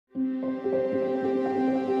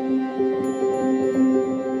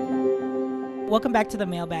welcome back to the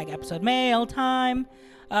Mailbag episode. Mail time.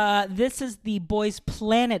 This is the Boys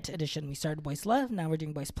Planet edition. We started Boys Love, now we're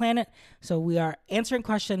doing Boys Planet. So we are answering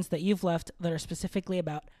questions that you've left that are specifically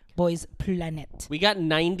about Boys Planet. We got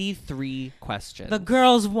 93 questions. The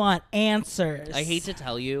girls want answers. I hate to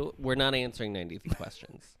tell you, we're not answering 93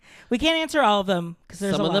 questions. We can't answer all of them because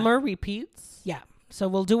there's Some a of lot. them are repeats. Yeah, so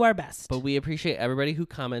we'll do our best. But we appreciate everybody who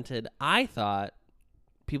commented. I thought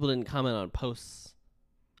people didn't comment on posts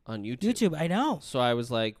on YouTube. I know. So I was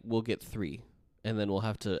like, we'll get 3. And then we'll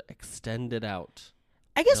have to extend it out.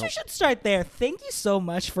 I guess we should start there. Thank you so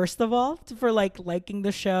much, first of all, for liking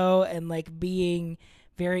the show and being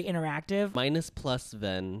very interactive. Minus plus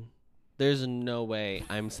Ven. There's no way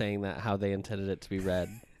I'm saying that how they intended it to be read.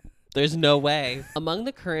 There's no way. Among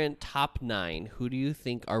the current top 9, who do you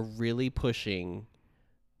think are really pushing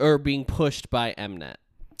or being pushed by Mnet,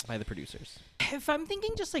 by the producers? If I'm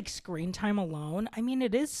thinking just screen time alone, I mean,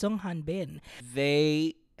 it is Sung Han Bin.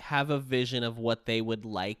 They have a vision of what they would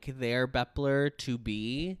like their Bepler to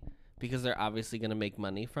be because they're obviously going to make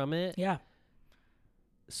money from it. Yeah.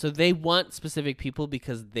 So they want specific people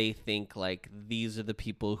because they think these are the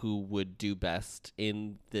people who would do best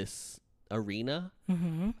in this arena,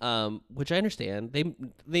 which I understand.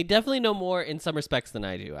 They definitely know more in some respects than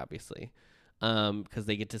I do, obviously, because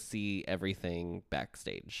they get to see everything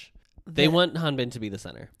backstage. They want Hanbin to be the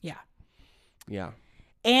center. Yeah. Yeah.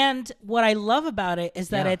 And what I love about it is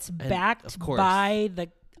that it's backed by the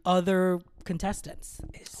other contestants.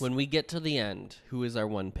 When we get to the end, who is our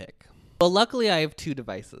one pick? Well, luckily I have 2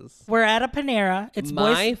 devices. We're at a Panera. It's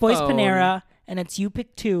My Boys phone- Panera, and it's you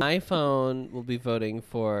pick 2. My phone will be voting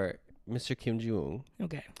for Mr. Kim Ji-woong.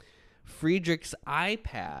 Okay. Friedrich's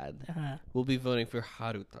iPad will be voting for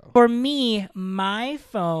Haruto. For me, my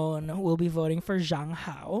phone will be voting for Zhang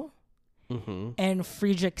Hao. And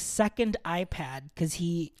Friedrich's second iPad, because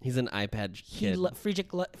he's an iPad kid.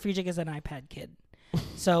 Friedrich is an iPad kid.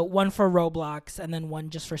 So one for Roblox and then one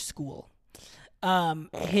just for school.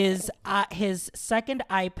 His second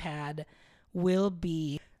iPad will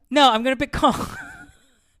be... No, I'm going to pick Kong.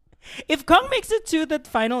 If Kong makes it to the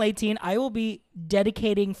final 18, I will be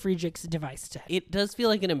dedicating Friedrich's device to him. It does feel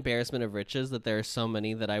like an embarrassment of riches that there are so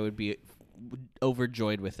many that I would be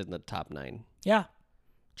overjoyed with in the top 9. Yeah,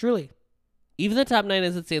 truly. Even the top 9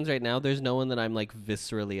 as it stands right now, there's no one that I'm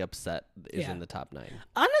viscerally upset is in the top 9.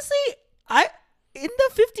 Honestly, in the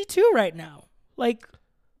 52 right now.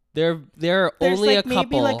 There are only a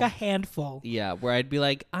couple. Maybe a handful. Yeah, where I'd be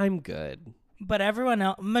like, I'm good. But everyone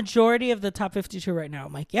else, majority of the top 52 right now,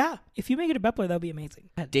 I'm like, yeah, if you make it a Bepler, that'll be amazing.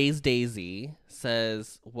 Days Daisy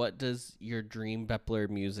says, what does your dream Bepler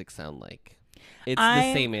music sound like? It's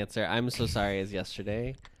the same answer. I'm so sorry as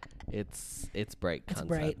yesterday. It's bright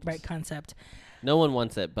concept. It's bright concept. No one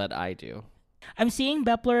wants it, but I do. I'm seeing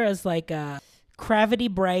Bepler as a Gravity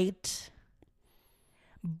Bright,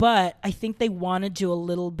 but I think they want to do a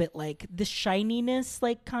little bit the shininess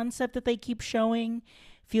concept that they keep showing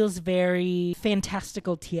feels very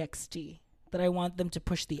fantastical TXT, that I want them to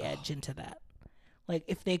push the edge into that.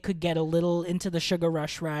 If they could get a little into the Sugar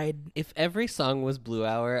Rush ride. If every song was Blue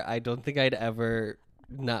Hour, I don't think I'd ever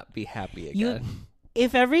not be happy again.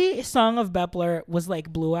 If every song of Bepler was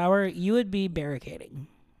like Blue Hour, you would be barricading.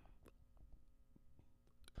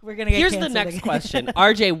 We're gonna get Here's the canceled next again. question.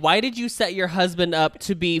 RJ, why did you set your husband up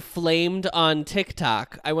to be flamed on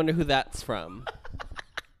TikTok? I wonder who that's from.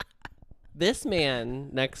 This man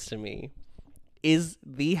next to me is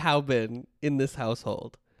the Haubin in this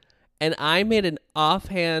household. And I made an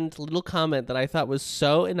offhand little comment that I thought was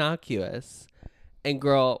so innocuous. And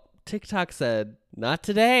girl, TikTok said, not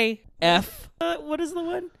today. F. What is the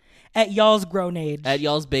one? At y'all's grown age. At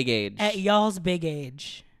y'all's big age. At y'all's big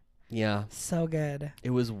age. Yeah. So good. It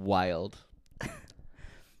was wild.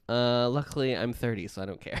 Luckily, I'm 30, so I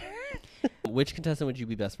don't care. Which contestant would you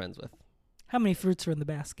be best friends with? How many fruits are in the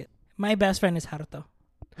basket? My best friend is Haruto.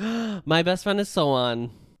 My best friend is Soan.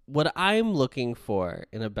 What I'm looking for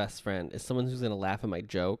in a best friend is someone who's going to laugh at my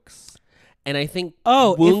jokes. And I think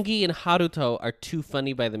Woongi and Haruto are too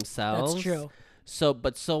funny by themselves. That's true.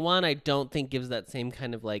 But Soan, I don't think gives that same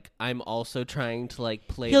kind of I'm also trying to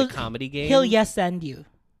play the comedy game. He'll yes-end you.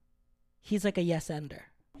 He's like a yes-ender.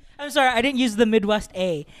 I'm sorry, I didn't use the Midwest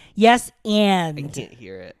A. Yes, and. I can't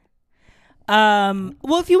hear it.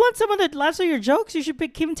 Well, if you want someone that laughs at your jokes, you should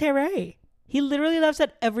pick Kim Tae-rae. He literally laughs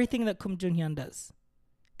at everything that Kim Jun-hyun does.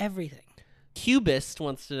 Everything. Cubist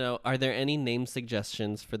wants to know, are there any name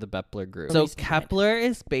suggestions for the Bepler group? So Kepler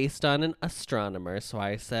is based on an astronomer. So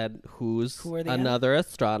I said, who another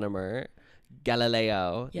astronomer?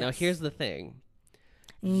 Galileo. Yes. Now, here's the thing.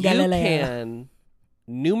 Galileo. You can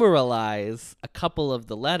numeralize a couple of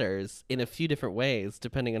the letters in a few different ways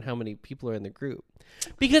depending on how many people are in the group.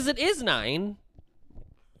 Because it is 9,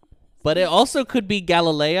 but it also could be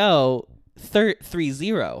Galileo 30,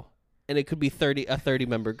 and it could be a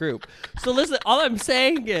 30-member group. So listen, all I'm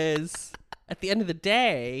saying is, at the end of the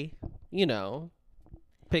day, you know,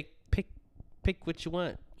 pick what you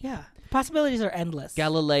want. Yeah. Possibilities are endless.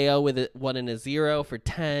 Galileo with a 1 and a 0 for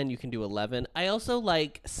 10. You can do 11. I also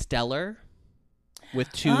like Stellar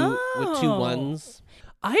with two ones.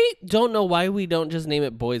 I don't know why we don't just name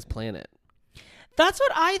it Boys Planet. That's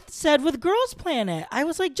what I said with Girls Planet. I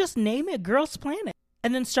was like, just name it Girls Planet.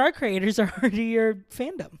 And then Star Creators are already your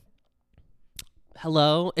fandom.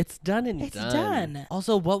 Hello? It's done and It's done. done.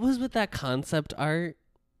 Also, what was with that concept art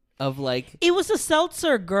of like... It was a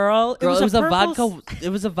seltzer, girl. Girl, it was a purple vodka. It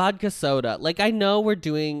was a vodka soda. Like, I know we're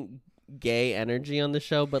doing gay energy on the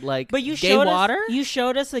show, but like, But you gay showed water? You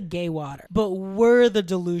showed us a gay water. But we're the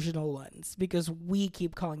delusional ones because we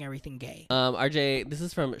keep calling everything gay. RJ, this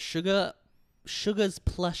is from Sugar's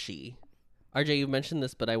Plushie. RJ, you mentioned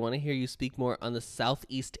this, but I want to hear you speak more on the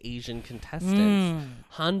Southeast Asian contestants.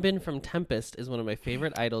 Hanbin from Tempest is one of my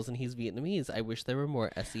favorite idols, and he's Vietnamese. I wish there were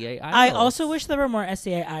more SEA idols. I also wish there were more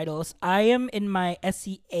SEA idols. I am in my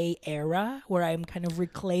SEA era where I'm kind of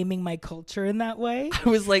reclaiming my culture in that way. I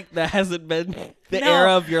was like, that hasn't been the No.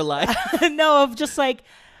 era of your life. No, of just kind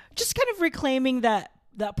of reclaiming that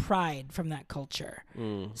pride from that culture.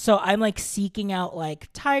 So I'm like seeking out like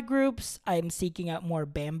Thai groups. I'm seeking out more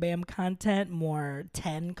Bam Bam content, more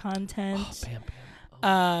 10 content. Oh, Bam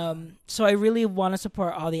Bam. So I really want to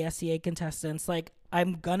support all the SEA contestants. Like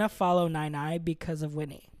I'm gonna follow Nine Eye because of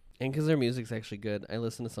Winnie. And because their music's actually good. I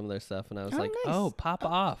listened to some of their stuff, and I was like, nice. oh, pop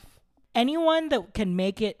off. Anyone that can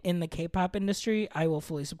make it in the K-pop industry, I will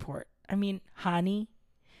fully support. I mean, Hani.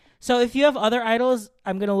 So if you have other idols,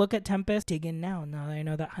 I'm going to look at Tempest. Dig in now that I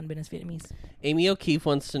know that Hanbin is Vietnamese. Amy O'Keefe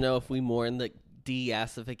wants to know if we mourn the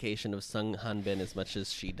de-assification of Sung Hanbin as much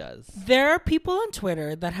as she does. There are people on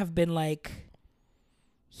Twitter that have been like,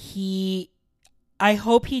 I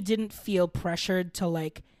hope he didn't feel pressured to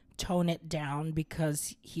like tone it down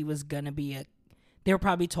because he was going to be they were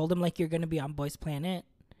probably told him like, you're going to be on Boys Planet.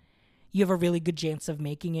 You have a really good chance of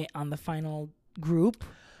making it on the final group.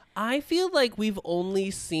 I feel like we've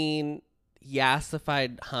only seen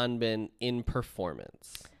yassified Hanbin in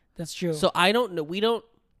performance. That's true. So I don't know. We don't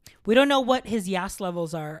know what his yas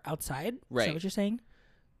levels are outside. Right. Is that what you're saying?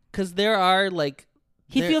 Because there are like...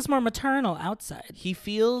 He feels more maternal outside. He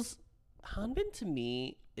feels... Hanbin to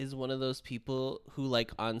me is one of those people who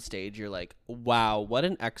like on stage you're like, wow, what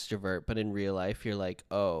an extrovert. But in real life you're like,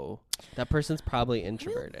 oh, that person's probably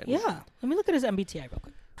introverted. Yeah. Let me look at his MBTI real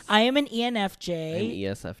quick. I am an ENFJ.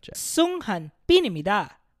 I'm ESFJ. Sunghan Binimida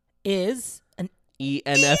is an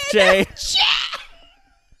ENFJ.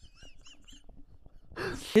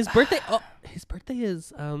 His birthday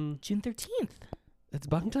is June 13th. it's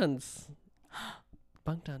Bangtan's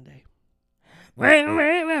Bangtan Day.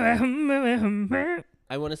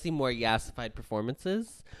 I want to see more yassified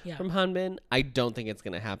performances from Hanbin. I don't think it's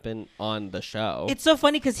going to happen on the show. It's so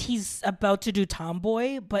funny because he's about to do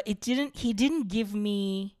Tomboy, but he didn't give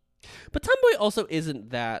me... But Tomboy also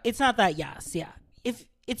isn't that... It's not that yas, yeah.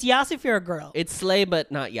 It's yas if you're a girl. It's slay,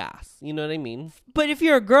 but not yas. You know what I mean? But if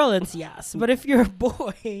you're a girl, it's yas. But if you're a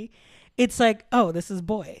boy, it's like, oh, this is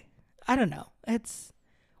boy. I don't know.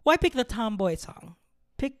 Why pick the Tomboy song?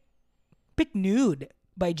 Pick Nude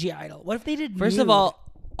by G-Idol. What if they did First Nude? of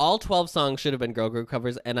all 12 songs should have been girl group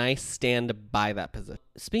covers, and I stand by that position.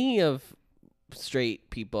 Speaking of straight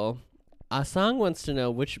people, Asang wants to know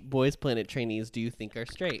which Boys Planet trainees do you think are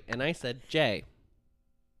straight? And I said Jay.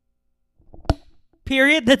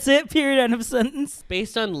 Period. That's it. Period. End of sentence.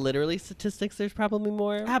 Based on literally statistics, there's probably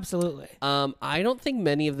more. Absolutely. I don't think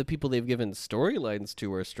many of the people they've given storylines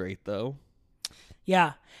to are straight, though.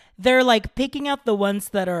 Yeah. They're like picking out the ones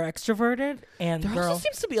that are extroverted and There also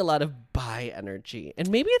seems to be a lot of bi energy. And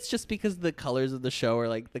maybe it's just because the colors of the show are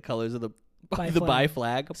like the colors of the bi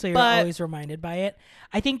flag. So you're always reminded by it.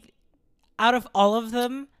 I think out of all of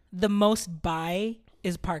them, the most bi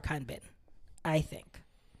is Park Han-bin. I think.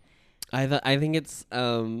 I think it's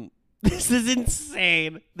this is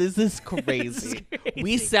insane. This is crazy.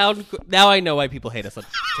 We sound now I know why people hate us on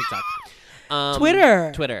TikTok.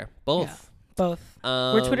 Twitter. Both. Yeah, both.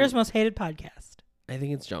 We're Twitter's most hated podcast. I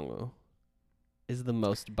think it's Jungwoo is the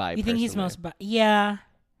most bi. You think he's most bi? Yeah.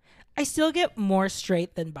 I still get more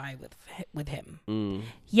straight than bi with him.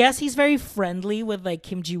 Yes, he's very friendly with like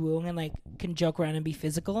Kim Ji-woong and like can joke around and be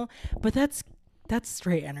physical, but that's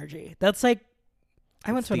straight energy. That's like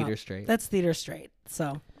I went to theater straight. That's theater straight.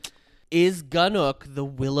 So Is Ganok the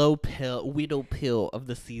widow pill of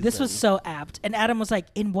the season? This was so apt. And Adam was like,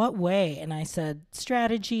 in what way? And I said,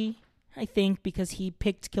 strategy, I think, because he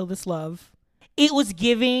picked Kill This Love. It was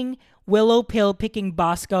giving Willow Pill picking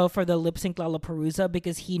Bosco for the lip sync Lollapalooza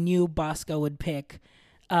because he knew Bosco would pick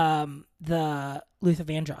the Luther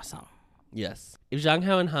Vandross song. Yes. If Zhang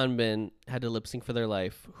Hao and Hanbin had to lip sync for their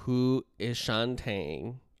life, who is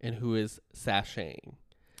Shantaeing and who is sashaying?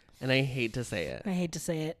 And I hate to say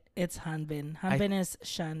it. It's Hanbin. Hanbin is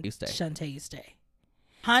Shantae, you stay.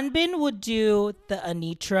 Hanbin would do the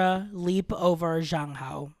Anitra leap over Zhang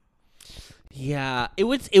Hao. Yeah, it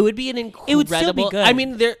would be an incredible. It would still be good. I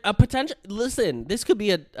mean, there a potential. Listen, this could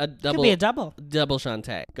be a double. Could be a double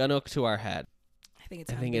Shantae. Ganok to our head. I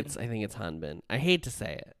think it's Hanbin. I hate to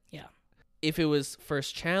say it. Yeah. If it was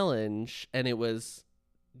first challenge and it was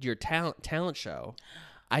your talent show,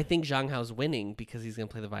 I think Zhang Hao's winning because he's gonna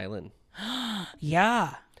play the violin.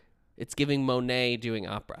 Yeah. It's giving Monet doing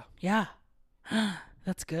opera. Yeah.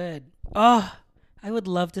 That's good. Oh, I would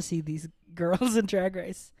love to see these girls in Drag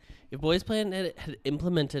Race. If Boys Planet had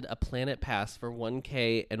implemented a Planet Pass for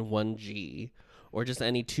 1K and 1G, or just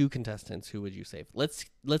any two contestants, who would you save? Let's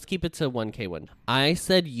keep it to 1K one. I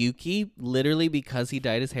said Yuki literally because he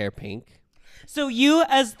dyed his hair pink. So you,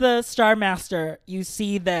 as the Star Master, you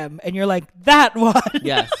see them and you're like, that one.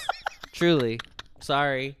 Yes, truly.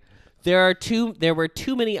 Sorry. There were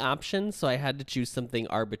too many options, so I had to choose something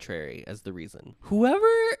arbitrary as the reason. Whoever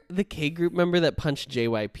the K group member that punched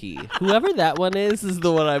JYP, whoever that one is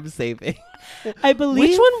the one I'm saving. I believe.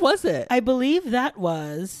 Which one was it? I believe that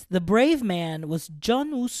was the brave man was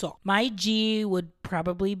Jun Woo-sok. My G would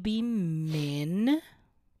probably be Min.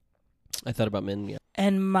 I thought about Min, yeah.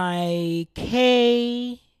 And my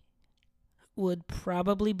K would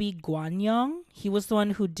probably be Gwanyoung. He was the one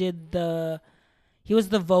who did he was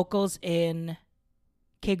the vocals in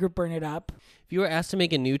K Group Burn It Up. If you were asked to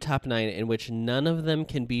make a new top 9 in which none of them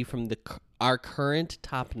can be from our current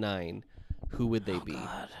top 9, who would they be?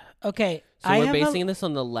 God. Okay. So we're basing this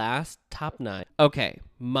on the last top 9. Okay.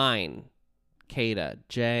 Mine. Kata.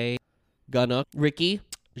 Jay. Ganok. Ricky.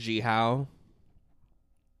 Jihao.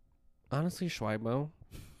 Honestly, Schweibo.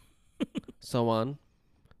 So on.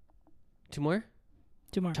 Two more.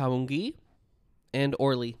 Chaewoong-gi. And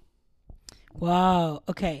Orly. Wow.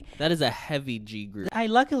 Okay. That is a heavy G group. I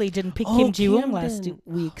luckily didn't pick Kim Ji-woong last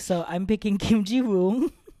week, so I'm picking Kim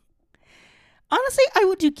Ji-woong. Honestly, I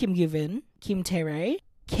would do Kim Gyuvin, Kim Tae-rae,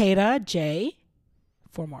 Kata, Jay,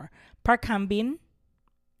 4 more. Park Han-bin,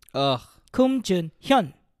 Ugh. Kum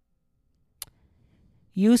Jun-hyun,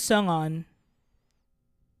 Yoo Sung-on,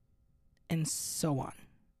 and so on.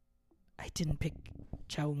 I didn't pick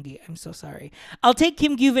Chaewoong-gi. I'm so sorry. I'll take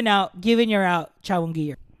Kim Gyuvin out. Gyuvin, you're out. Chaewoong-gi,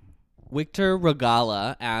 you're. Victor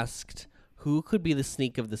Regala asked, who could be the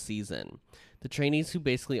sneak of the season? The trainees who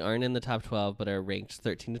basically aren't in the top 12 but are ranked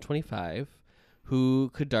 13 to 25.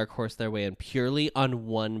 Who could dark horse their way in purely on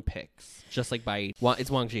one picks? Just like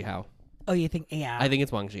it's Wang Jihao. Oh, you think? Yeah. I think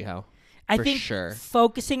it's Wang Jihao. I for think sure.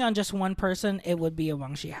 Focusing on just one person, it would be a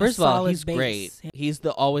Wang Jihao. First of all, he's base. great. Yeah. He's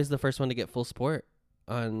always the first one to get full sport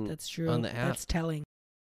on That's true. on the app. That's telling.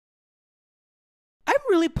 I'm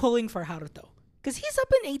really pulling for Haruto because he's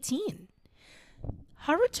up in 18.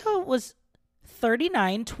 Haruto was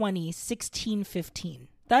 39, 20, 16, 15.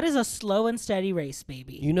 That is a slow and steady race,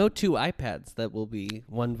 baby. You know 2 iPads that will be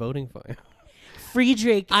one voting for him.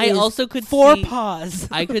 Friedrich I is also could 4 see, paws.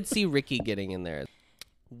 I could see Ricky getting in there.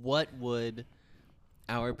 What would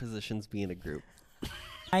our positions be in a group?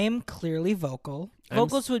 I am clearly vocal.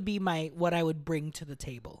 Vocals would be what I would bring to the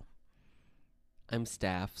table. I'm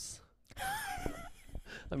staffs.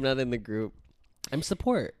 I'm not in the group. I'm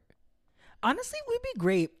support. Honestly, we'd be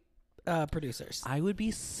great producers. I would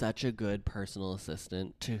be such a good personal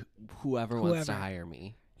assistant to whoever wants to hire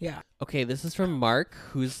me. Yeah. Okay, this is from Mark,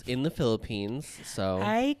 who's in the Philippines. So,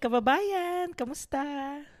 hi, kababayan.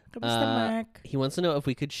 Kamusta? Kamusta, Mark? He wants to know if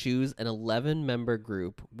we could choose an 11-member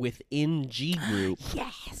group within G Group.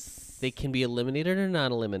 Yes. They can be eliminated or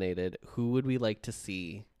not eliminated. Who would we like to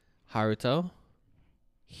see? Haruto,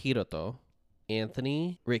 Hiroto,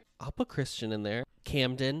 Anthony, Rick. I'll put Christian in there.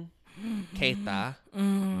 Camden, Keita.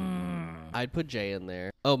 I'd put Jay in there.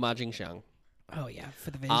 Oh, Ma Jingxiang. Oh, yeah, for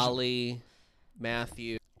the visual. Ali,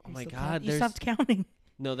 Matthew. Oh, my God. You stopped counting.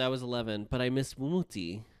 No, that was 11. But I missed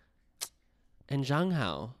Wumuti and Zhang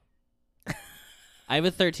Hao. I have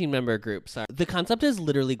a 13-member group. Sorry. The concept is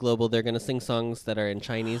literally global. They're going to sing songs that are in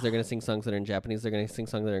Chinese. They're going to sing songs that are in Japanese. They're going to sing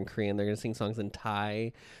songs that are in Korean. They're going to sing songs in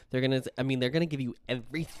Thai. They're going to give you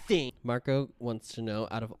everything. Marco wants to know,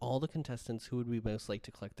 out of all the contestants, who would we most like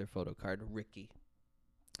to collect their photo card? Ricky.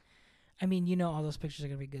 I mean, you know all those pictures are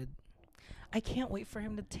going to be good. I can't wait for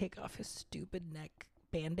him to take off his stupid neck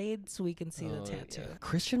band-aid so we can see the tattoo. Yeah.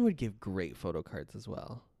 Christian would give great photo cards as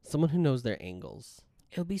well. Someone who knows their angles.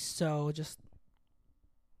 It'll be so just...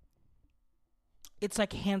 It's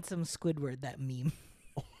like handsome Squidward, that meme.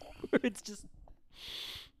 It's just...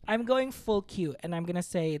 I'm going full cute, and I'm going to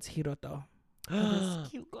say it's Hiroto. With his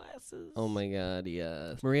cute glasses. Oh my god,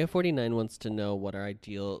 yes. Maria49 wants to know what our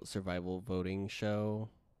ideal survival voting show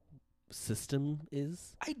system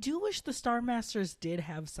is. I do wish the Star Masters did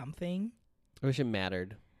have something. I wish it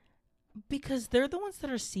mattered. Because they're the ones that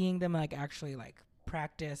are seeing them like actually like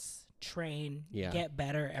practice, train, Yeah. get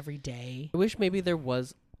better every day. I wish maybe there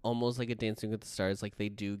was almost like a Dancing with the Stars, like they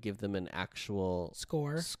do give them an actual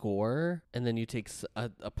Score. and then you take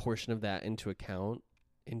a portion of that into account,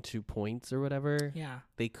 into points or whatever. Yeah.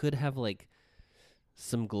 They could have like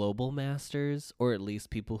some global masters, or at least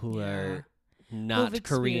people who are not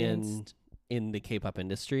Korean in the K-pop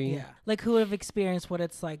industry. Yeah. Like who have experienced what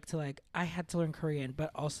it's like to like, I had to learn Korean, but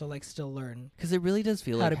also like still learn. Because it really does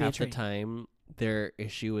feel How like to be a half the trainee. time their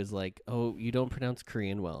issue is like, oh, you don't pronounce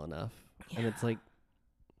Korean well enough. Yeah. And it's like,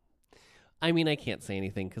 I mean, I can't say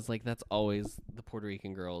anything because like that's always the Puerto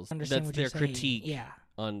Rican girls. Understand That's what their you're saying. critique Yeah.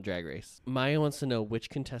 on Drag Race. Maya wants to know, which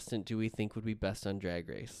contestant do we think would be best on Drag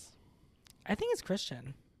Race? I think it's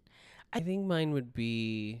Christian. I think mine would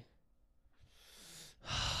be...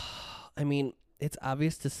 I mean, it's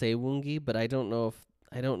obvious to say Woongi, but I don't know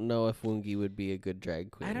if Woongi would be a good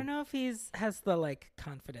drag queen. I don't know if has the like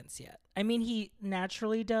confidence yet. I mean, he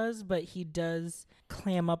naturally does, but he does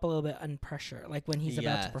clam up a little bit under pressure, like when he's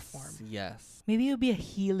about to perform. Yes. Maybe it would be a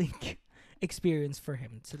healing experience for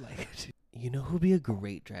him to like. You know who'd be a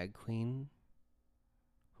great drag queen?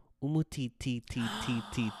 Umuti T T T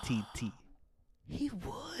T T T. He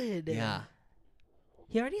would. Yeah.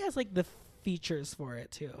 He already has like the features for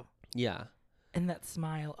it too. Yeah. And that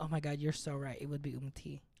smile. Oh my God, you're so right. It would be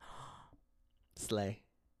Umti. Slay.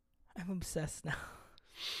 I'm obsessed now.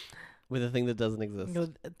 With a thing that doesn't exist. You know,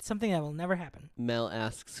 it's something that will never happen. Mel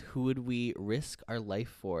asks, who would we risk our life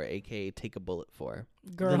for, aka take a bullet for?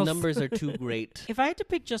 Girls. The numbers are too great. If I had to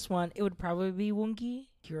pick just one, it would probably be Woongi.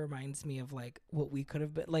 He reminds me of like what we could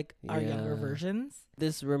have been, like our younger versions.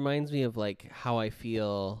 This reminds me of like how I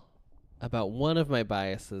feel about one of my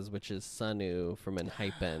biases, which is Sunu from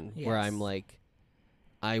Enhypen, where Yes. I'm like,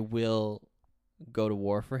 I will go to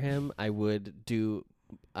war for him. I would do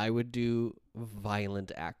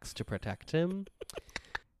violent acts to protect him.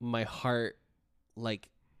 My heart like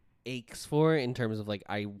aches for, in terms of like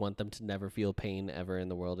I want them to never feel pain ever in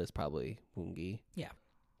the world, is probably Woongi. Yeah.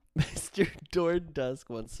 Mr. Dord Dusk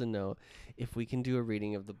wants to know if we can do a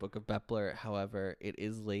reading of the Book of Bepler. However, it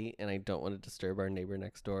is late and I don't want to disturb our neighbor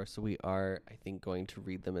next door, so we are, I think, going to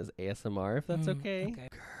read them as ASMR, if that's okay.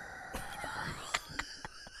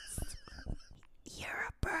 You're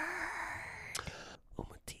a bird.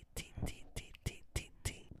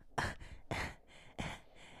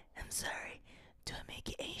 I'm sorry. Do I make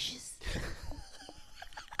you anxious?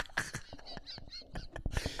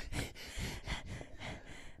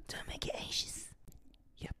 Do I make you anxious?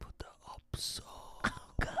 Yeah, put the up so. Oh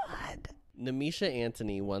God. Namisha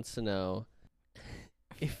Anthony wants to know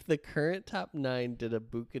if the current top 9 did a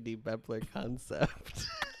Bukadi Bepler concept.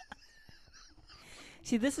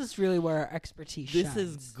 See, this is really where our expertise This shines.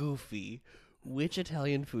 is goofy. Which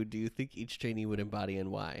Italian food do you think each trainee would embody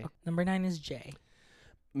and why? Number 9 is J.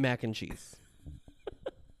 Mac and cheese.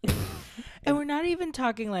 And we're not even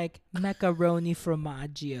talking like macaroni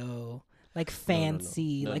formaggio, like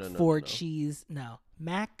fancy, No, like no, no, four no. cheese. No.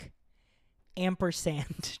 Mac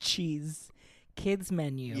ampersand cheese. Kids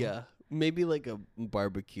menu. Yeah. Maybe like a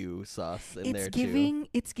barbecue sauce in there too.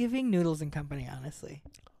 It's giving Noodles and Company, honestly.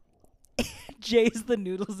 J is the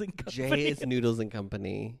Noodles and Company. Jay is Noodles and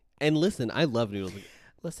Company. And listen, I love Noodles.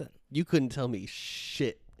 Listen. You couldn't tell me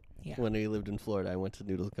shit Yeah. when we lived in Florida. I went to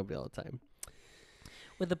Noodles and Company all the time.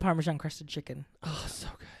 With the Parmesan crusted chicken. Oh, so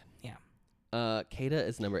good. Yeah. Kata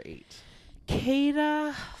is number 8.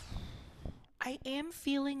 Kata, I am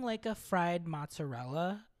feeling like a fried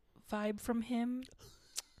mozzarella vibe from him.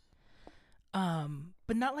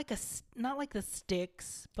 But not like the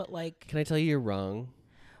sticks, but like, Can I tell you you're wrong?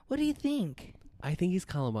 what do you think? I think he's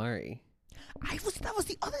calamari. That was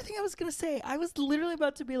the other thing I was gonna say. I was literally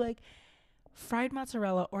about to be like fried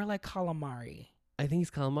mozzarella or like calamari. I think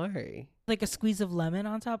he's calamari. Like a squeeze of lemon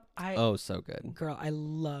on top. Oh, so good. Girl, I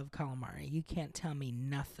love calamari. You can't tell me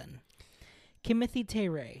nothing. Timothy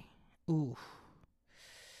Tere. Ooh.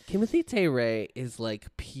 Timothy Tere is like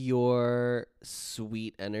pure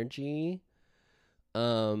sweet energy.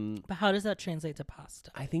 But how does that translate to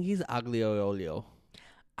pasta? I think he's aglio olio.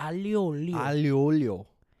 Aglio olio. Aglio olio.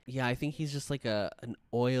 Yeah, I think he's just like a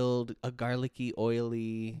garlicky,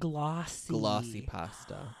 oily, glossy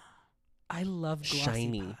pasta. I love glossy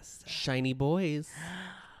Shiny. pasta. Shiny boys.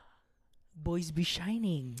 Boys be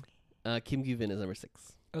shining. Kim Gyu-vin is number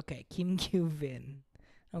 6. Okay, Kim Gyu-vin.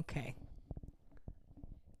 Okay.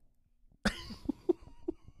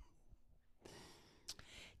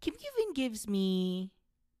 Kim Gyu-vin gives me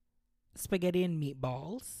spaghetti and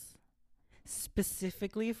meatballs,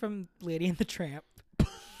 specifically from Lady and the Tramp.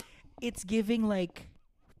 It's giving like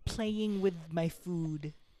playing with my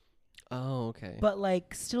food, Oh, okay. but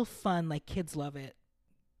like still fun. Like kids love it.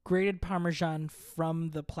 Grated Parmesan from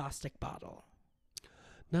the plastic bottle.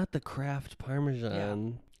 Not the Kraft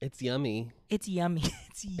Parmesan. It's yummy. It's yummy.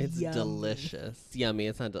 It's yummy. delicious. Yummy.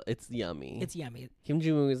 It's not. It's yummy. It's yummy. Kim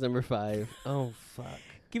Ji-woon is number 5. Oh fuck.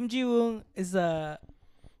 Kim Ji-woon is a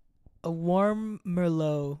warm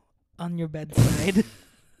Merlot on your bedside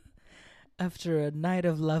after a night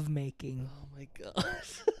of lovemaking. Oh my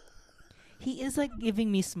gosh. He is like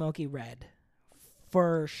giving me smoky red,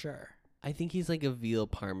 for sure. I think he's like a veal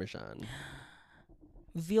Parmesan.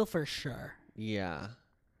 Veal for sure. Yeah.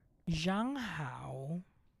 Zhang Hao.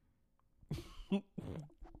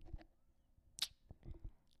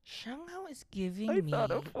 Zhang Hao is giving me.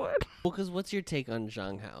 one. Well, because what's your take on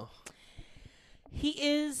Zhang Hao? He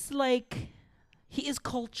is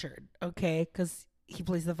cultured, okay? Because he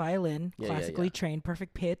plays the violin, Yeah, classically yeah. trained,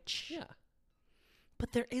 perfect pitch. Yeah.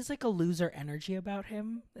 But there is like a loser energy about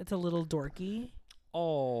him. It's a little dorky.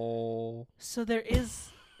 Oh. So there is,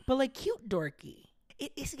 but like cute dorky.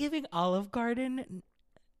 It is giving Olive Garden.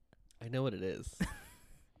 I know what it is.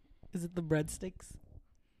 Is it the breadsticks?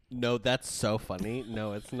 No, that's so funny.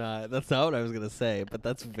 No, it's not. That's not what I was going to say, but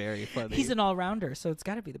that's very funny. He's an all-rounder, so it's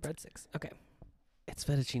got to be the breadsticks. Okay. It's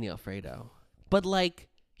fettuccine Alfredo. But like,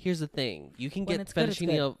 here's the thing. You can When get it's good, it's fettuccine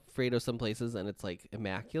good. Alfredo some places and it's like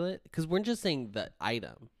immaculate. Because we're just saying the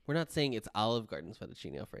item. We're not saying it's Olive Garden's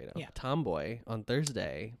fettuccine Alfredo. Yeah. Tomboy on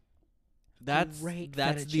Thursday. That's Great the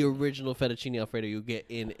fettuccine. original fettuccine Alfredo you get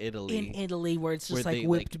in Italy. In Italy, where it's just Where like they,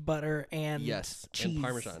 whipped butter and yes, cheese. and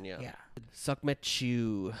Parmesan, yeah. Yeah.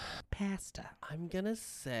 Sokmechu. Pasta. I'm going to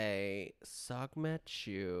say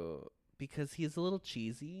Sokmechu because he's a little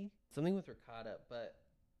cheesy. Something with ricotta, but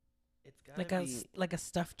it's got to be... Like a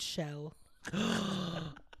stuffed shell.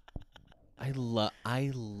 I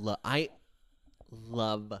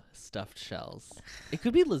love stuffed shells. It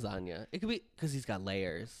could be lasagna. It could be because he's got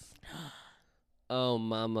layers. Oh,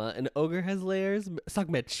 mama. An ogre has layers.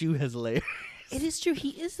 Sokmechu has layers. It is true. He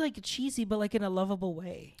is like cheesy, but like in a lovable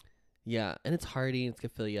way. Yeah, and it's hearty and it's gonna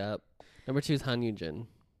fill you up. Number 2 is Han Yujin.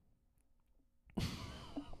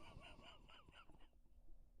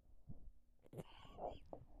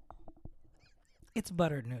 It's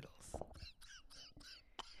buttered noodles.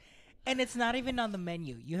 And it's not even on the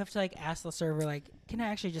menu. You have to like ask the server, like, can I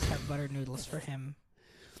actually just have buttered noodles for him?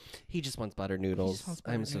 He just wants buttered noodles. wants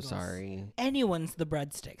buttered I'm so noodles. sorry. Anyone's the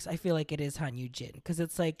breadsticks. I feel like it is Han Yujin because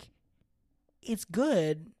it's like, it's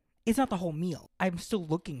good. It's not the whole meal. I'm still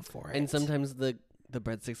looking for it. And sometimes the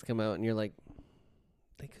breadsticks come out and you're like,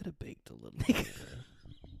 they could have baked a little bit.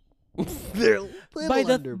 They're a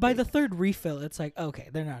little by the third refill, it's like, okay,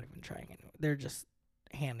 they're not even trying it. They're just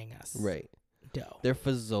handing us right. dough. They're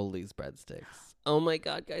Fazoli's breadsticks. Oh my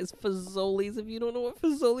god, guys, Fazoli's. If you don't know what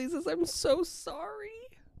Fazoli's is, I'm so sorry.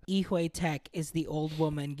 Ihui Tech is the old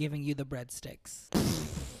woman giving you the breadsticks.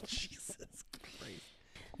 Jesus Christ.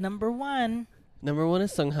 Number 1 Number 1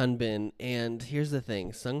 is Sung Han Bin, and here's the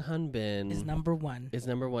thing: Sung Han Bin is number 1. Is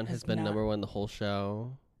number 1. Has been number 1 the whole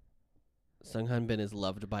show. Sung Han Bin is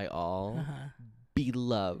loved by all,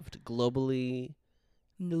 beloved globally,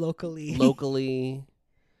 locally,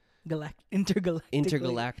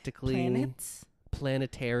 intergalactically,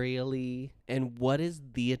 planetarially. And what is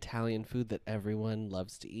the Italian food that everyone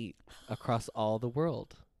loves to eat across all the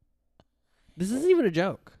world? This isn't even a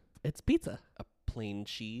joke. It's pizza. A plain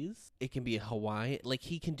cheese. It can be a Hawaiian. Like,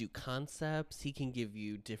 he can do concepts. He can give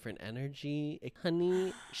you different energy.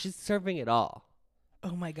 Honey, she's serving it all.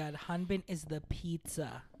 Oh my god, Hanbin is the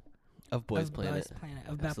pizza Of Boys Planet.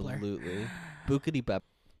 Of Bepler. Absolutely. Bookity Bep.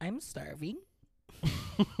 I'm starving.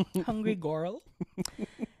 Hungry girl.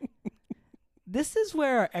 This is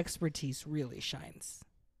where our expertise really shines.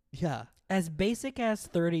 Yeah. As basic as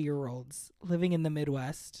 30-year-olds living in the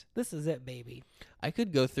Midwest, this is it, baby. I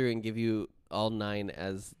could go through and give you all 9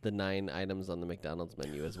 as the 9 items on the McDonald's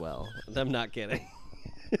menu as well. I'm not kidding.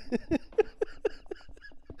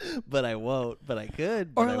 But I won't. But I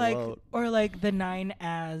could. But I won't. Or like the 9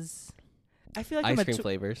 as. I feel like Ice I'm cream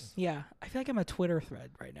flavors. Yeah, I feel like I'm a Twitter thread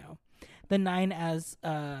right now. The 9 as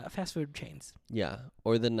fast food chains. Yeah.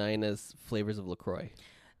 Or the 9 as flavors of LaCroix.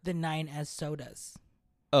 the 9 as sodas.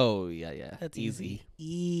 Oh, yeah. That's easy.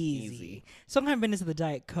 Easy. Song Han-bin is the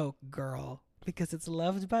Diet Coke girl because it's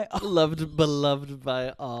loved by all. Beloved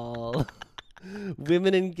by all.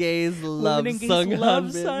 Women and gays love Women and gays Sung love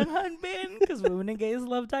Han-bin. Sung Han-bin because women and gays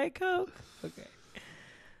love Diet Coke. Okay.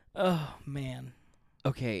 Oh, man.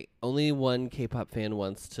 Okay, only one K-pop fan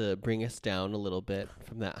wants to bring us down a little bit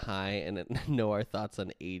from that high and know our thoughts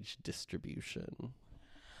on age distribution.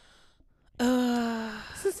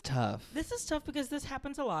 This is tough. This is tough because this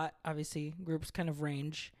happens a lot. Obviously, groups kind of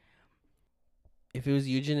range. If it was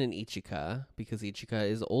Yujin and Ichika, because Ichika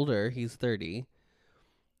is older, he's 30,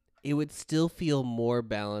 it would still feel more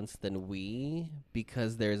balanced than we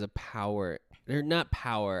because there's a power. Or not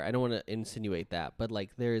power. I don't want to insinuate that, but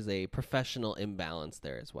like there is a professional imbalance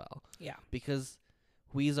there as well. Yeah. Because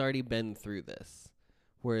we's already been through this.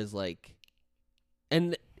 Whereas like,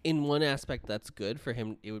 and in one aspect that's good for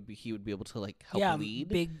him. He would be able to like help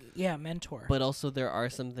lead. Mentor. But also there are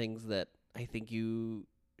some things that I think you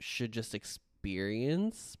should just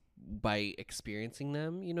experience by experiencing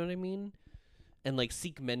them. You know what I mean? And like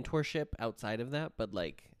seek mentorship outside of that. But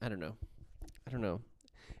like, I don't know.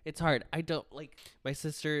 It's hard. I don't like my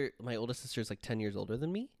oldest sister is like 10 years older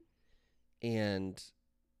than me. And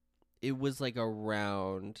it was like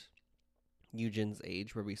around Eugen's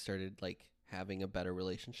age where we started like having a better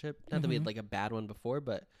relationship. Not that we had like a bad one before,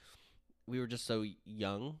 but we were just so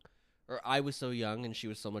young, or I was so young and she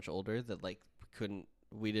was so much older that like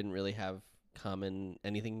we didn't really have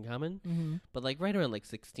anything in common. Mm-hmm. But like right around like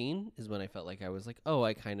 16 is when I felt like I was like, oh,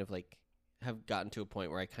 I kind of like have gotten to a point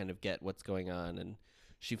where I kind of get what's going on, and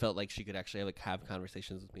she felt like she could actually like have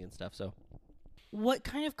conversations with me and stuff. So what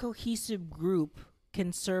kind of cohesive group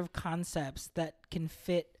can serve concepts that can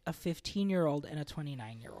fit a 15-year-old and a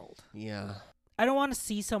 29-year-old? Yeah. I don't want to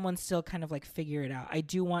see someone still kind of like figure it out. I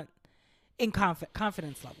do want in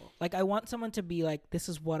confidence level. Like I want someone to be like, this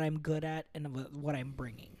is what I'm good at and what I'm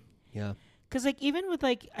bringing. Yeah. Because like even with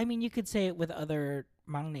like, I mean, you could say it with other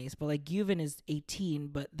mangnes, but like Gyuvin is 18,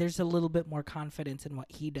 but there's a little bit more confidence in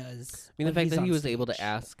what he does. I mean, the fact that he was stage. able to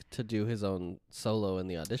ask to do his own solo in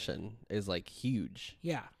the audition is like huge.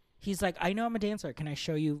 Yeah. He's like, I know I'm a dancer. Can I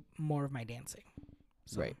show you more of my dancing?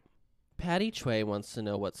 So. Right. Patty Chue wants to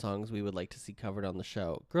know what songs we would like to see covered on the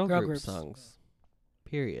show. Girl group groups. songs.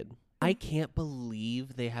 Period. I can't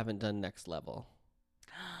believe they haven't done Next Level.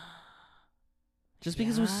 Just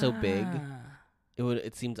because it was so big,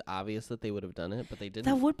 it seems obvious that they would have done it, but they didn't.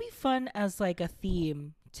 That would be fun as like a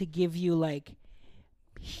theme to give you like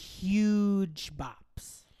huge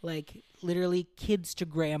bops, like literally kids to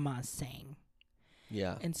grandmas saying.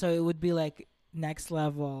 Yeah. And so it would be like Next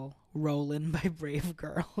Level, Rollin' by Brave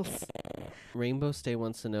Girls. Rainbow Stay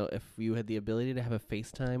wants to know if you had the ability to have a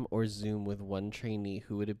FaceTime or Zoom with one trainee,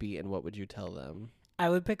 who would it be and what would you tell them? I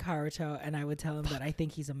would pick Haruto and I would tell him that I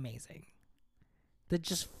think he's amazing. That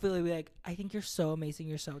just feel like, I think you're so amazing,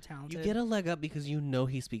 you're so talented. You get a leg up because you know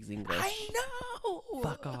he speaks English. I know!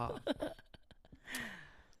 Fuck off.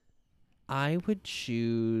 I would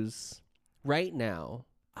choose, right now,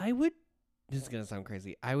 this is going to sound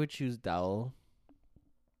crazy, I would choose Dowell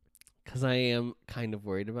because I am kind of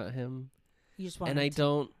worried about him. You just want and I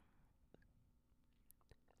to.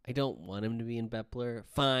 don't want him to be in Bepler.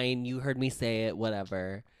 Fine, you heard me say it,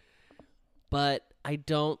 whatever. But I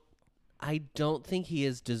don't think he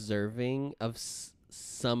is deserving of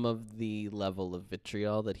some of the level of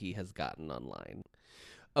vitriol that he has gotten online.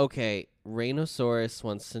 Okay, Rhinosaurus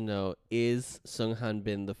wants to know, is Sung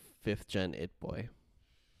Han-bin the 5th gen It Boy?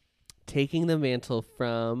 Taking the mantle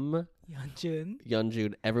from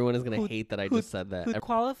Yeonjun. Everyone is going to hate that I just said that. Who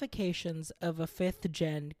qualifications of a 5th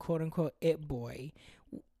gen quote-unquote It Boy.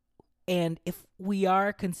 And if we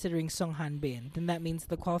are considering Sung Han-bin, then that means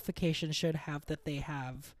the qualification should have that they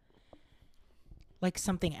have like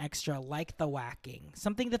something extra, like the whacking.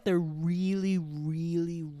 Something that they're really,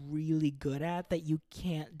 really, really good at that you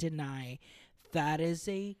can't deny. That is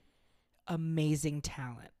a amazing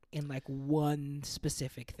talent in like one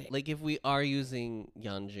specific thing. Like if we are using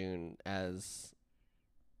Yeonjun as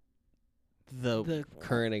the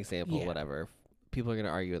current example, whatever, people are going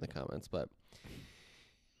to argue in the comments, but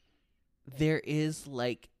there is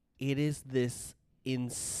like, it is this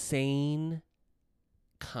insane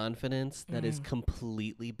confidence that is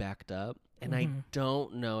completely backed up, and I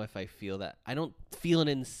don't know if I feel that. I don't feel an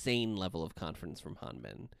insane level of confidence from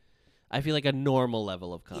Hanbin. I feel like a normal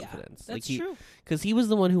level of confidence. Yeah, that's like true. Because he was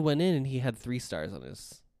the one who went in and he had 3 stars on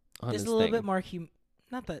his There's a little bit more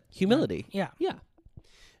humility. Yeah.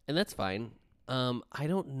 And that's fine. I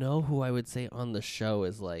don't know who I would say on the show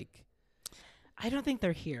is like, I don't think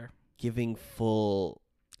they're here. giving full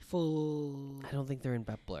full. I don't think they're in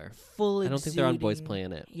Bepler. Full. I don't think they're on Boys exuding-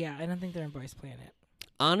 Planet. Yeah, I don't think they're on Boys Planet.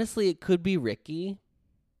 Honestly, it could be Ricky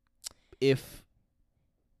if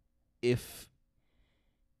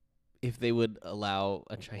they would allow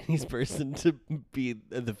a Chinese person to be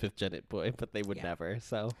the fifth gen It Boy, but they would Yeah. never.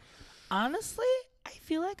 So Honestly, I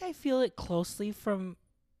feel it closely from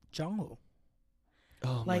Jungwoo.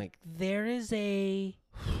 oh Like there is a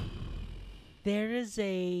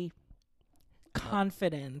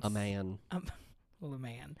confidence. a man. Well, a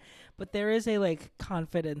man, but there is a like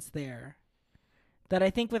confidence there that I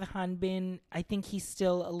think with Hanbin, I think he's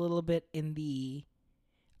still a little bit in the.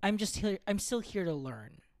 I'm still here to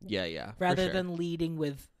learn. Yeah, for Rather sure. than leading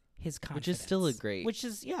with his confidence. Which is still a great. Which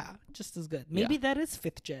is, just as good. Yeah. Maybe that is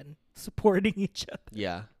fifth gen, supporting each other.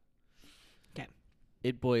 Yeah. 'Kay.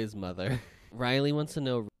 It Boy's mother. Riley wants to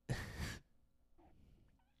know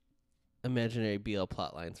imaginary BL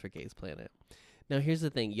plot lines for Gays Planet. Now, here's the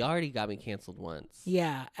thing. You already got me canceled once.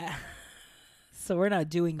 Yeah. So we're not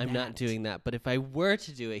doing that. I'm not doing that. But if I were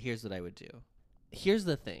to do it, here's what I would do. Here's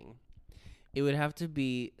the thing. It would have to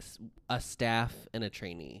be a staff and a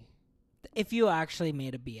trainee. If you actually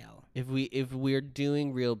made a BL. If we're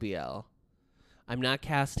doing real BL, I'm not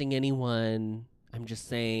casting anyone. I'm just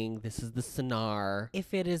saying this is the scenar.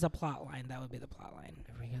 If it is a plot line, that would be the plot line.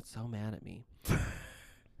 Everyone gets so mad at me.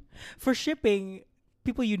 For shipping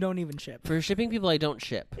people you don't even ship. For shipping people I don't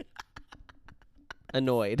ship.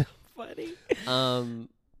 Annoyed. Funny.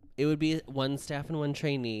 It would be one staff and one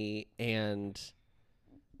trainee, and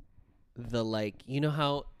the like, you know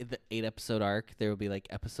how the 8-episode arc there will be like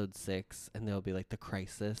episode 6, and there will be like the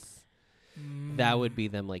crisis. That would be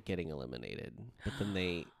them like getting eliminated, but then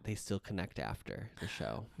they still connect after the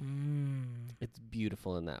show. It's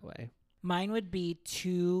beautiful in that way. Mine would be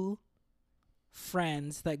two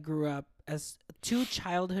friends that grew up as two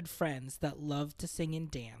childhood friends that loved to sing and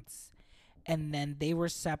dance, and then they were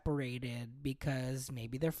separated because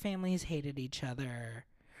maybe their families hated each other.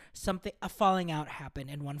 A falling out happened,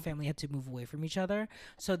 and one family had to move away from each other,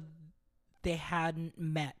 so they hadn't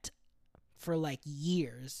met for like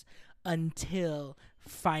years until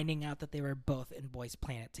finding out that they were both in Boys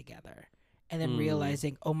Planet together. And then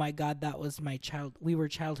realizing, oh my God, that was we were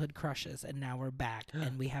childhood crushes, and now we're back,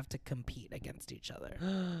 and we have to compete against each other.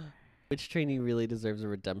 Which trainee really deserves a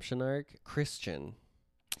redemption arc? Christian.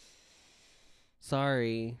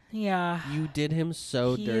 Sorry. Yeah. You did him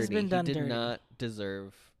so He dirty. has been done he did dirty. not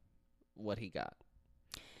deserve what he got.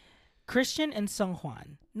 Christian and Sung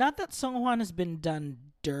Hwan. Not that Sung Hwan has been done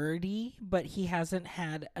dirty, but he hasn't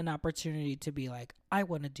had an opportunity to be like, I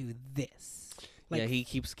want to do this. Like, yeah, he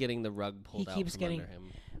keeps getting the rug pulled out keeps from getting under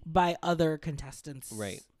him. by other contestants.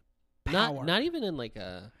 Right. Power. Not even in like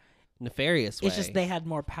a nefarious way. It's just they had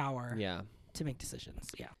more power Yeah. to make decisions.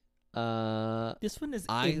 Yeah. This one is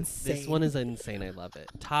insane. insane. This one is insane. I love it.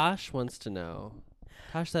 Tosh wants to know.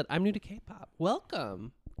 Tosh said, I'm new to K-pop.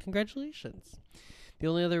 Welcome. Congratulations. The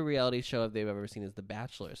only other reality show they've ever seen is The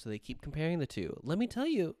Bachelor, so they keep comparing the two. Let me tell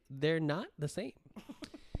you, they're not the same.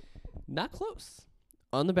 Not close.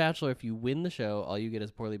 On The Bachelor, if you win the show, all you get is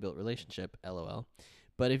a poorly built relationship, LOL.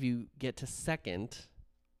 But if you get to second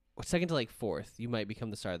to like fourth, you might become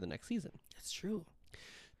the star of the next season. That's true.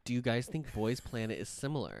 Do you guys think Boys Planet is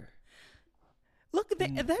similar? Look,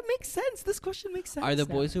 that makes sense. This question makes sense. Are the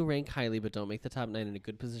now. boys who rank highly but don't make the top 9 in a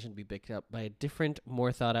good position to be picked up by a different,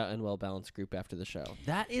 more thought out and well balanced group after the show?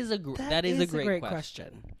 That is a great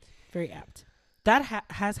question. Very apt. That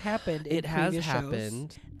has happened. It in has previous shows.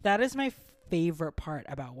 happened. That is my favorite part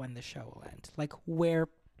about when the show will end. Like where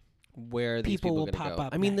Where these people people will gonna pop go?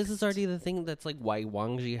 up I mean, this is next. already the thing that's like why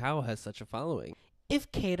Wang Jihao has such a following.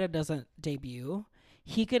 if Keita doesn't debut,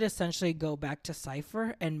 he could essentially go back to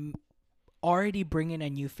Cypher and already bring in a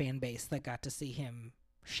new fan base that got to see him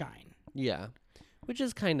shine. Yeah, which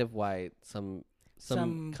is kind of why some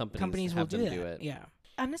companies will have them do do that. it. Yeah,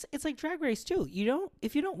 and it's like Drag Race too.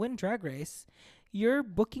 If you don't win Drag Race, your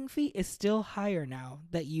booking fee is still higher now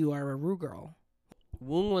that you are a Ru girl.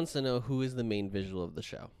 Woong wants to know who is the main visual of the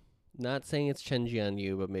show. Not saying it's Chen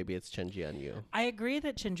Jianyu, but maybe it's Chen Jianyu. I agree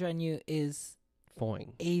that Chen Zhuanyu is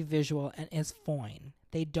Fine. a visual and is fine.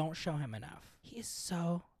 They don't show him enough. He is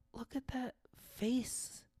so... Look at that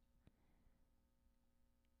face.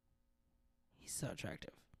 He's so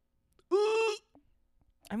attractive.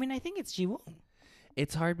 I mean, I think it's Ji-woong.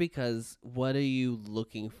 It's hard because what are you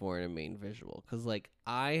looking for in a main visual? Because, like,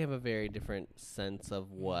 I have a very different sense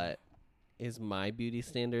of what is my beauty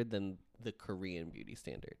standard than the Korean beauty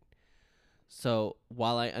standard. So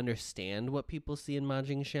while I understand what people see in Ma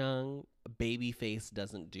Jingxiang, baby face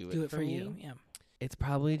doesn't do it Do it for me. you, yeah. It's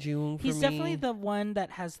probably Jiwoong for me. He's definitely the one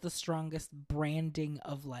that has the strongest branding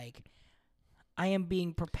of like, I am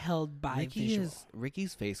being propelled by visual.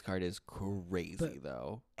 Ricky's face card is crazy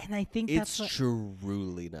though. And I think It's that's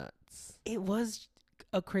truly nuts. it was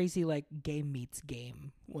a crazy like game meets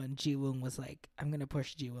game when Jiwoong was like, I'm gonna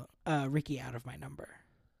push Ricky out of my number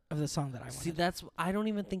of the song that I wanted. See, I don't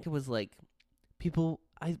even think it was like people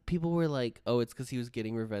were like, oh, it's because he was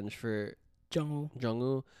getting revenge for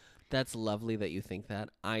Jungwoo. That's lovely that you think that.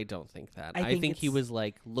 I don't think that. I think he was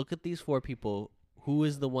like, look at these 4 people. Who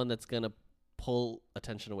is the one that's gonna pull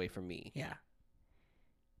attention away from me? Yeah.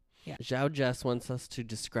 Zhao Jess wants us to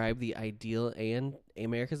describe the ideal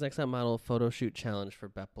America's Next Top Model photo shoot challenge for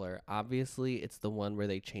Bepler. Obviously, it's the one where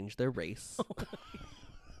they change their race.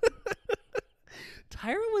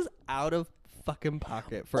 Tyra was out of fucking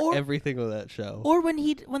pocket for everything on that show. Or when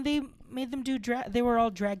they made them do drag, they were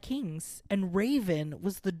all drag kings, and Raven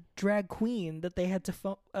was the drag queen that they had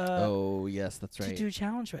to oh yes, that's right, to do a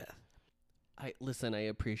challenge with. I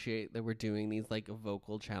appreciate that we're doing these like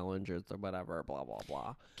vocal challenges or whatever, blah blah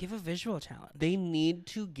blah. Give a visual challenge. They need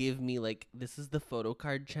to give me like, this is the photo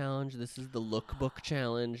card challenge, this is the lookbook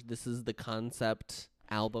challenge, this is the concept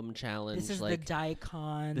album challenge. This is like, the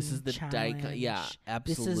Daikon. This is the Daikon. Yeah,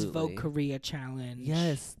 absolutely. This is Vogue Korea challenge.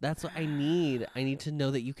 Yes, that's what I need. I need to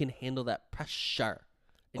know that you can handle that pressure,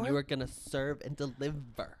 and you are gonna serve and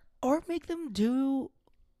deliver. Or make them do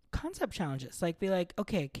concept challenges. Like, be like,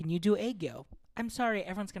 okay, can you do aegyo? I'm sorry,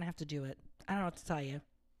 everyone's gonna have to do it. I don't know what to tell you.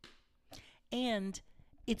 And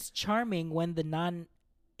it's charming when the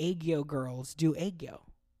non-aegyo girls do aegyo.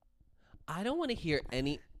 I don't want to hear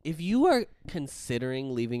any. If you are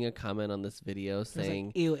considering leaving a comment on this video saying,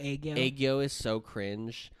 like, ew, aegyo. Aegyo is so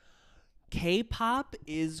cringe, K-pop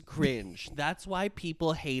is cringe. That's why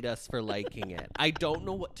people hate us for liking it. I don't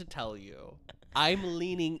know what to tell you. I'm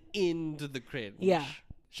leaning into the cringe. Yeah.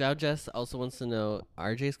 Zhao Jess also wants to know,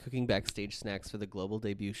 RJ's cooking backstage snacks for the global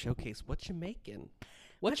debut showcase. What you making?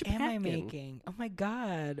 What am I making? Oh my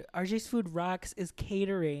God. RJ's Food Rocks is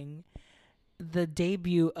catering the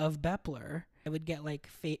debut of Bepler. I would get like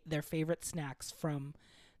their favorite snacks from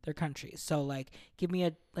their countries. So like, give me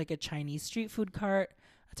a Chinese street food cart,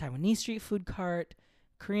 a Taiwanese street food cart,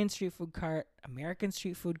 Korean street food cart, American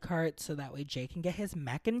street food cart, so that way Jay can get his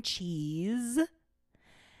mac and cheese.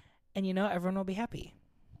 And everyone will be happy.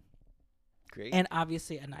 Great. And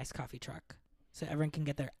obviously a nice coffee truck, so everyone can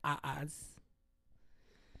get their ahs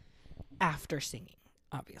after singing.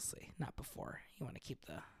 Obviously, not before. You want to keep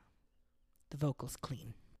the vocals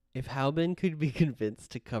clean. If Haobin could be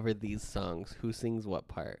convinced to cover these songs, who sings what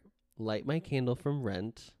part? Light My Candle from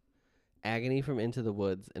Rent, Agony from Into the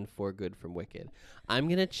Woods, and For Good from Wicked. I'm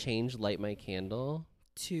going to change Light My Candle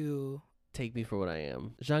to Take Me For What I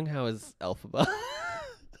Am. Zhang Hao is Elphaba.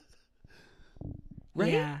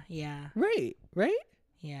 Right? Yeah. Right?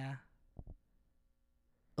 Yeah.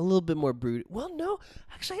 A little bit more brood. Well, no.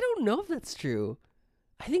 Actually, I don't know if that's true.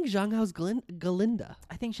 I think Zhang Hao's Galinda.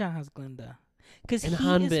 I think Zhang Hao's Glinda. Because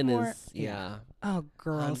Hanbin is more, is, yeah. Oh,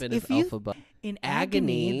 girls. Hanbin is Elphaba. In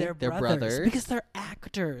Agony, they're brothers. Because they're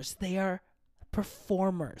actors. They are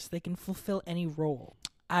performers. They can fulfill any role.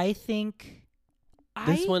 I think...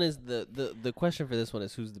 This one is the question for this one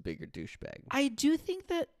is, who's the bigger douchebag? I think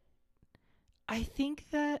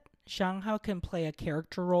that Zhang Hao can play a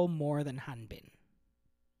character role more than Hanbin.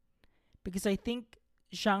 Because I think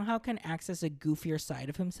Zhang Hao can access a goofier side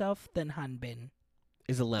of himself than Hanbin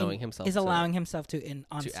is allowing himself to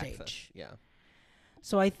on stage. Access. Yeah.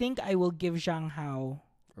 So I think I will give Zhang Hao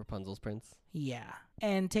Rapunzel's prince. Yeah.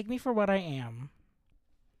 And Take Me For What I Am.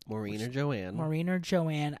 Maureen or Joanne. Maureen or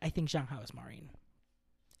Joanne. I think Zhang Hao is Maureen.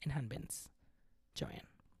 And Hanbin's Joanne.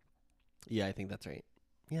 Yeah, I think that's right.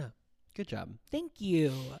 Yeah. Good job. Thank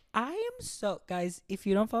you. Guys, if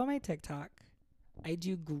you don't follow my TikTok, I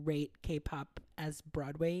do great K-pop as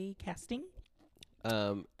Broadway casting.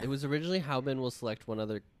 It was originally Haobin will select one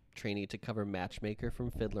other trainee to cover Matchmaker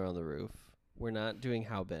from Fiddler on the Roof. We're not doing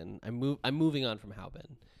Haobin. I'm moving on from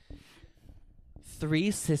Haobin.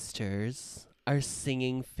 3 sisters are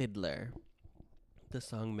singing Fiddler, the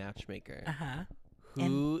song Matchmaker. Uh-huh.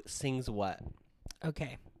 Who sings what?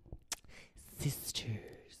 Okay. Sisters.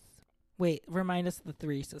 Wait, remind us of the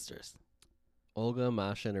 3 sisters. Olga,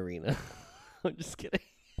 Masha, and Irina. I'm just kidding.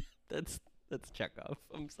 That's Chekhov.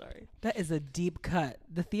 I'm sorry. That is a deep cut.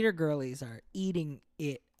 The theater girlies are eating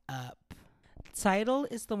it up. Seidel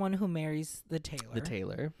is the one who marries the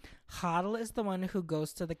tailor. Hodel is the one who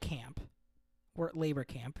goes to the camp, or labor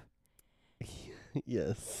camp.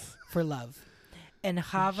 Yes. For love. And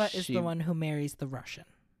Hava is the one who marries the Russian.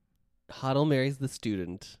 Hodel marries the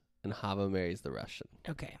student, and Hava marries the Russian.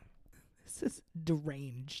 Okay. This is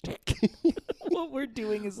deranged. What we're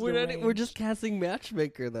doing is deranged. We're just casting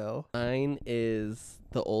matchmaker though. Mine is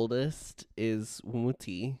the oldest is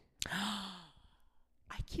Umuti.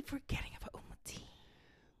 I keep forgetting about Umuti.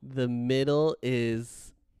 The middle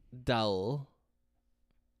is Daul.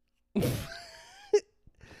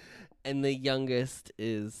 And the youngest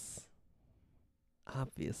is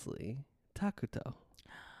obviously Takuto.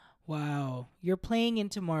 Wow. You're playing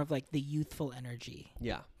into more of like the youthful energy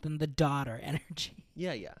Yeah. than the daughter energy.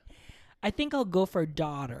 Yeah. I think I'll go for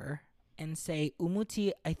daughter and say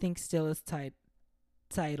Umuti, I think still is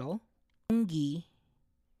title. Ungi,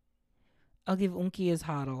 I'll give Unki as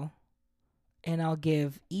Haru. And I'll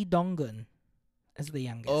give Lee Dong-gun as the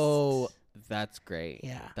youngest. Oh, that's great.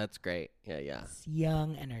 Yeah. That's great. Yeah. It's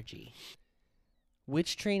young energy.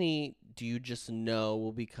 Which trainee do you just know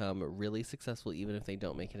will become really successful even if they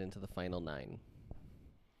don't make it into the final 9?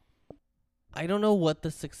 I don't know what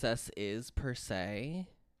the success is per se,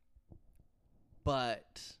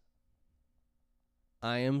 but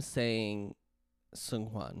I am saying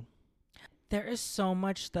Seunghwan. There is so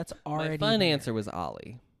much that's already My fun there. answer was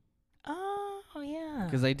Ali. Oh, yeah.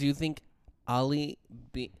 Because I do think Ali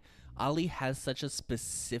has such a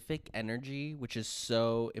specific energy, which is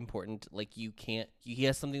so important. Like he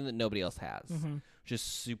has something that nobody else has, which is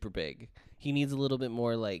super big. He needs a little bit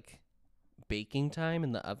more like baking time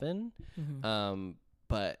in the oven.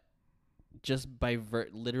 But just by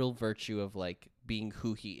literal virtue of like being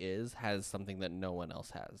who he is, has something that no one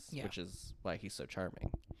else has, which is why he's so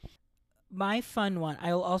charming. My fun one,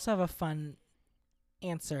 I'll also have a fun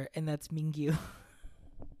answer, and that's Mingyu.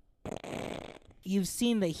 You've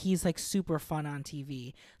seen that he's like super fun on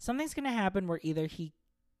TV. Something's going to happen where either he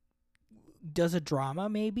does a drama,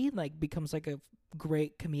 maybe like becomes like a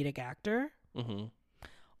great comedic actor,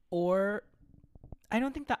 or I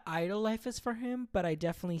don't think the idol life is for him, but I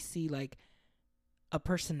definitely see like a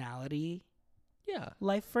personality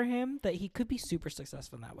life for him that he could be super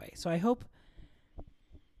successful in that way. So I hope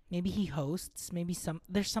maybe he hosts, maybe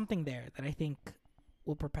there's something there that I think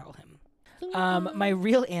will propel him. My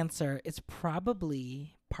real answer is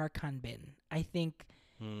probably Park Han-bin. I think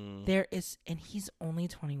there is, and he's only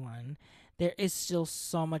 21. There is still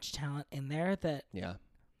so much talent in there that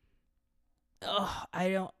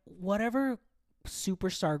whatever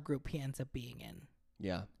superstar group he ends up being in.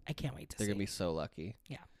 Yeah. I can't wait to see. They're going to be so lucky.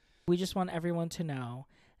 Yeah. We just want everyone to know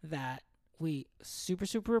that we super,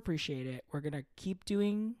 super appreciate it. We're going to keep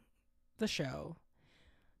doing the show.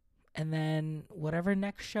 And then whatever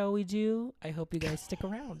next show we do, I hope you guys stick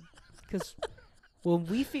around. Because when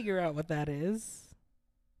we figure out what that is,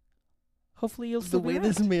 hopefully you'll still The way be around.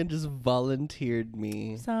 this man just volunteered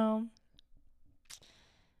me. So,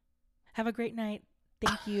 have a great night.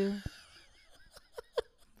 Thank you.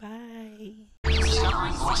 Bye.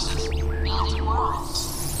 Discovering voices, building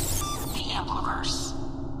worlds. The Ampliverse.